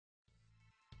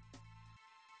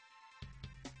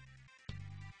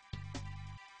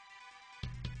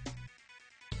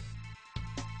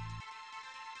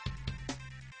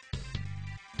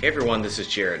Hey everyone, this is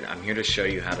Jared. I'm here to show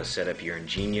you how to set up your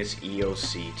ingenious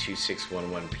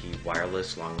EOC2611P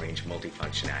wireless long-range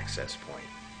multifunction access point.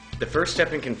 The first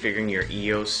step in configuring your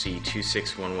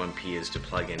EOC2611P is to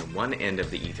plug in one end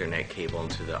of the Ethernet cable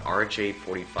into the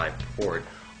RJ45 port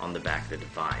on the back of the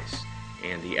device,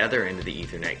 and the other end of the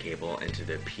Ethernet cable into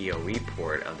the PoE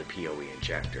port of the PoE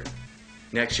injector.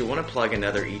 Next, you'll want to plug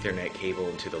another Ethernet cable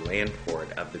into the LAN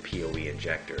port of the PoE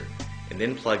injector, and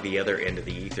then plug the other end of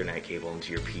the Ethernet cable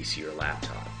into your PC or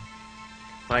laptop.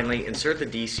 Finally, insert the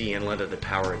DC inlet of the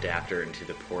power adapter into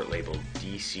the port labeled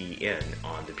DC in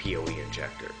on the PoE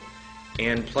injector,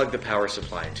 and plug the power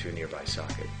supply into a nearby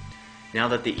socket. Now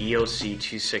that the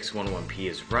EOC2611P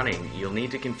is running, you'll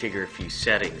need to configure a few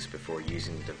settings before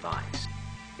using the device.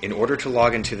 In order to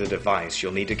log into the device,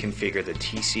 you'll need to configure the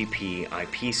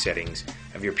TCP/IP settings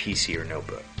of your PC or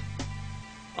notebook.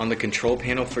 On the control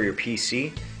panel for your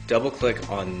PC, double-click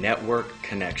on Network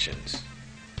Connections.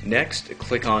 Next,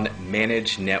 click on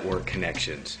Manage Network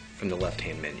Connections from the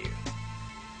left-hand menu.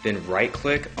 Then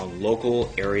right-click on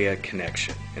Local Area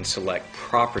Connection and select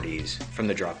Properties from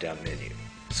the drop-down menu.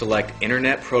 Select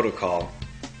Internet Protocol,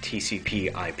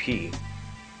 TCP/IP,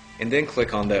 and then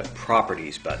click on the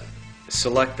Properties button.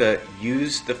 Select the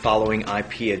Use the following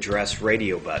IP address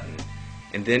radio button,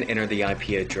 and then enter the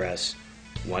IP address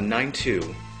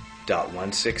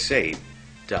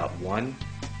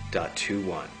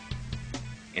 192.168.1.21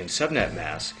 and subnet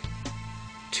mask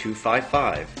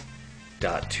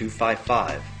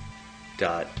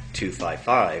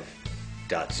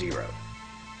 255.255.255.0.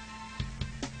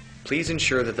 Please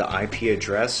ensure that the IP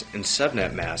address and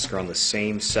subnet mask are on the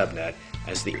same subnet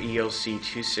as the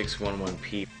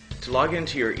EOC2611P. To log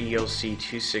into your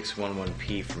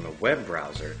EOC2611P from a web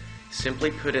browser,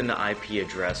 simply put in the IP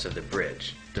address of the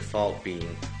bridge, default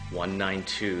being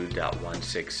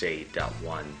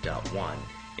 192.168.1.1,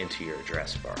 into your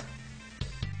address bar.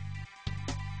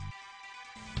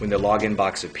 When the login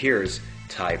box appears,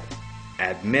 type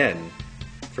admin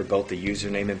for both the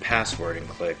username and password and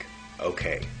click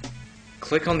OK.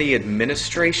 Click on the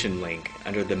administration link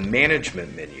under the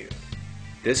management menu.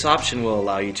 This option will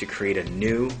allow you to create a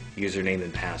new username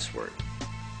and password.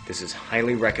 This is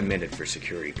highly recommended for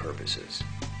security purposes.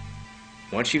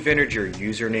 Once you've entered your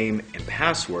username and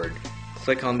password,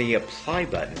 click on the Apply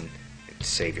button and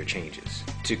save your changes.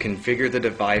 To configure the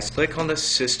device, click on the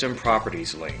System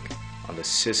Properties link on the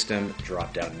System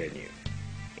drop-down menu.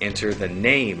 Enter the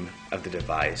name of the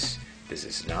device. This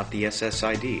is not the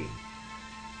SSID.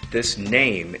 This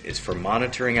name is for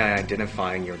monitoring and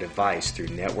identifying your device through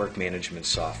network management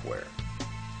software.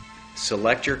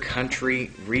 Select your country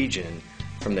region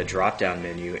from the drop-down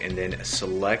menu and then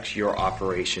select your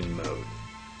operation mode.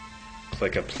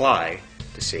 Click Apply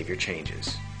to save your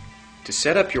changes. To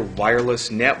set up your wireless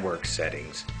network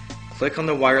settings, click on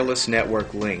the wireless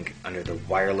network link under the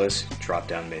wireless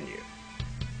drop-down menu.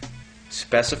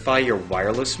 Specify your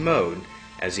wireless mode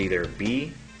as either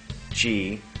B,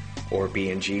 G, or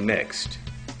B&G mixed.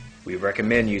 We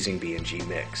recommend using B&G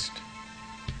mixed.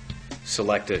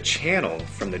 Select a channel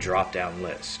from the drop-down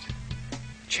list.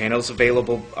 Channels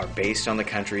available are based on the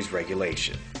country's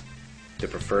regulation. The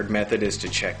preferred method is to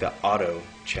check the Auto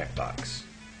checkbox.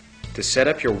 To set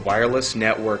up your wireless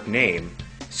network name,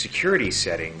 security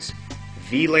settings,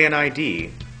 VLAN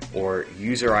ID, or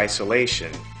user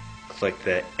isolation, click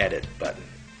the Edit button.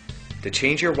 To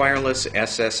change your wireless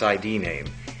SSID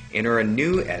name, enter a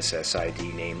new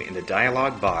SSID name in the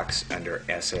dialog box under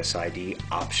SSID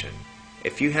option.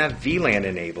 If you have VLAN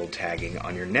enabled tagging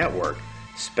on your network,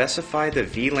 specify the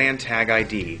VLAN tag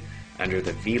ID under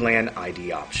the VLAN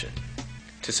ID option.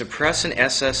 To suppress an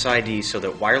SSID so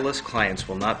that wireless clients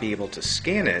will not be able to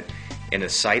scan it in a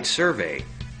site survey,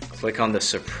 click on the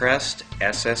Suppressed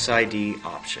SSID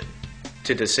option.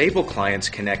 To disable clients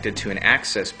connected to an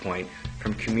access point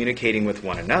from communicating with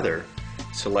one another,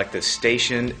 select the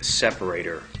Station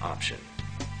Separator option.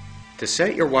 To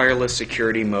set your wireless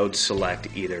security mode, select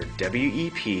either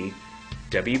WEP,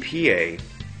 WPA,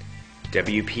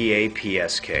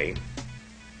 WPA-PSK,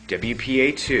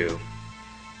 WPA2,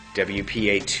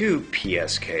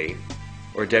 WPA2-PSK,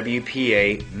 or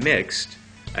WPA mixed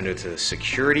under the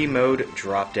Security Mode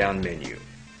drop-down menu.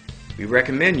 We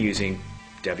recommend using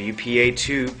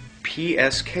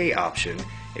WPA2-PSK option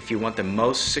if you want the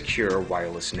most secure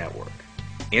wireless network.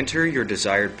 Enter your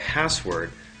desired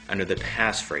password under the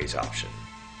passphrase option.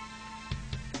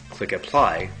 Click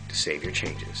Apply to save your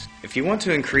changes. If you want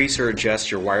to increase or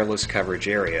adjust your wireless coverage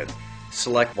area,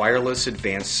 select Wireless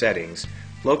Advanced Settings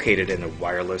located in the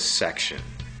Wireless section.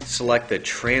 Select the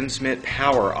Transmit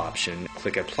Power option,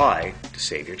 click Apply to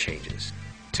save your changes.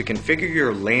 To configure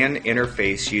your LAN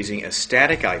interface using a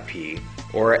static IP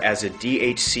or as a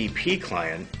DHCP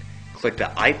client, click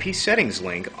the IP settings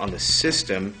link on the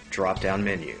System drop-down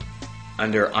menu.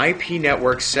 Under IP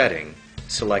Network Setting,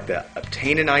 select the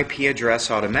Obtain an IP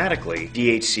Address Automatically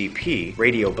DHCP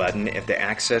radio button if the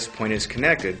access point is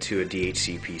connected to a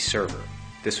DHCP server.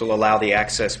 This will allow the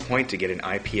access point to get an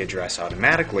IP address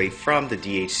automatically from the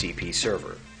DHCP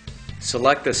server.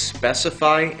 Select the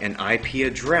Specify an IP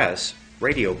Address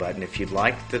radio button if you'd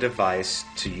like the device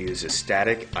to use a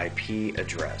static IP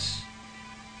address.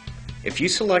 If you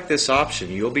select this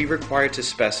option, you'll be required to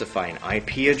specify an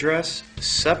IP address,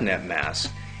 subnet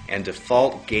mask, and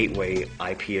default gateway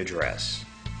IP address.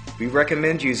 We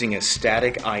recommend using a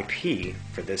static IP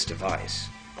for this device.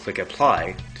 Click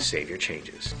Apply to save your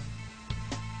changes.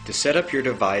 To set up your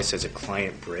device as a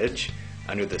client bridge,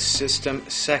 under the System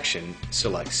section,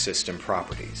 select System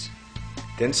Properties.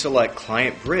 Then select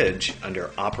Client Bridge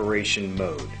under Operation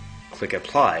Mode. Click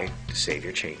Apply to save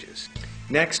your changes.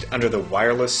 Next, under the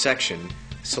Wireless section,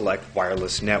 select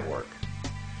Wireless Network.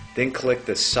 Then click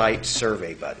the Site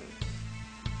Survey button.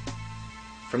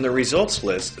 From the results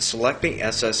list, select the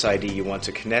SSID you want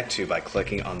to connect to by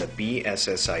clicking on the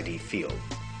BSSID field.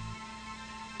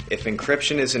 If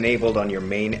encryption is enabled on your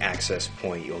main access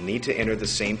point, you'll need to enter the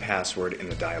same password in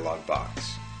the dialog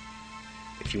box.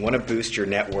 If you want to boost your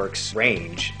network's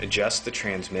range, adjust the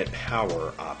Transmit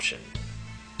Power option.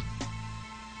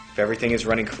 If everything is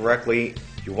running correctly,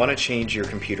 you want to change your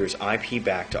computer's IP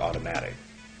back to automatic.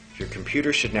 Your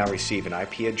computer should now receive an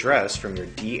IP address from your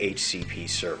DHCP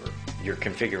server. Your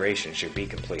configuration should be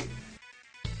complete.